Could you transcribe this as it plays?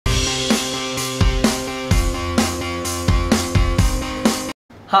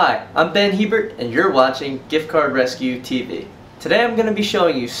Hi, I'm Ben Hebert and you're watching Gift Card Rescue TV. Today I'm going to be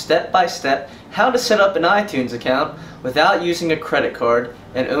showing you step by step how to set up an iTunes account without using a credit card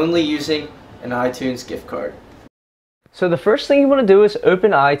and only using an iTunes gift card. So the first thing you want to do is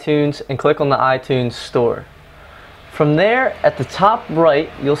open iTunes and click on the iTunes store. From there, at the top right,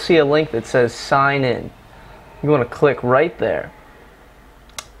 you'll see a link that says sign in. You want to click right there.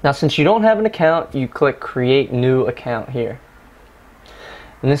 Now since you don't have an account, you click create new account here.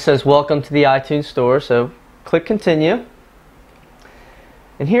 And this says welcome to the iTunes store, so click continue.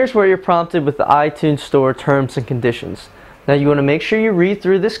 And here's where you're prompted with the iTunes store terms and conditions. Now you want to make sure you read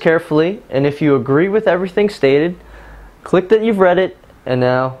through this carefully, and if you agree with everything stated, click that you've read it, and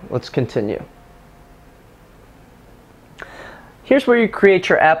now let's continue. Here's where you create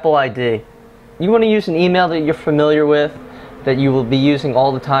your Apple ID. You want to use an email that you're familiar with, that you will be using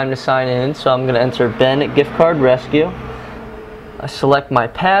all the time to sign in, so I'm going to enter Ben at Gift Card Rescue. I select my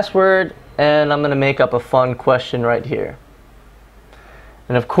password, and I'm going to make up a fun question right here.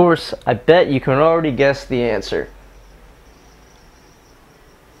 And of course, I bet you can already guess the answer.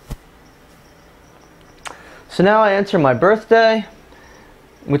 So now I enter my birthday,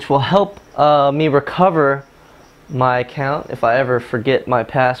 which will help me recover my account if I ever forget my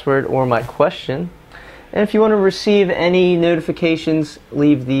password or my question. And if you want to receive any notifications,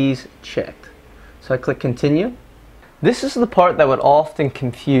 leave these checked. So I click continue. This is the part that would often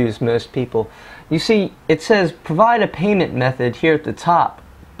confuse most people. You see, it says provide a payment method here at the top,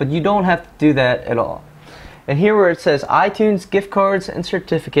 but you don't have to do that at all. And here where it says iTunes gift cards and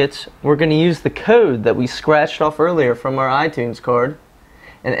certificates, we're going to use the code that we scratched off earlier from our iTunes card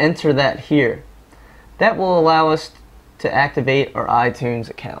and enter that here. That will allow us to activate our iTunes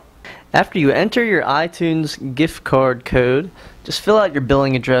account. After you enter your iTunes gift card code, just fill out your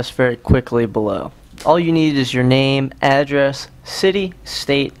billing address very quickly below. All you need is your name, address, city,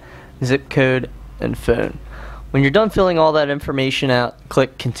 state, zip code, and phone. When you're done filling all that information out,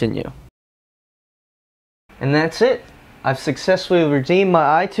 click continue. And that's it. I've successfully redeemed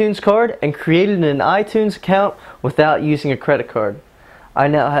my iTunes card and created an iTunes account without using a credit card. I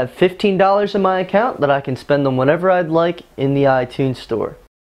now have $15 in my account that I can spend on whatever I'd like in the iTunes store.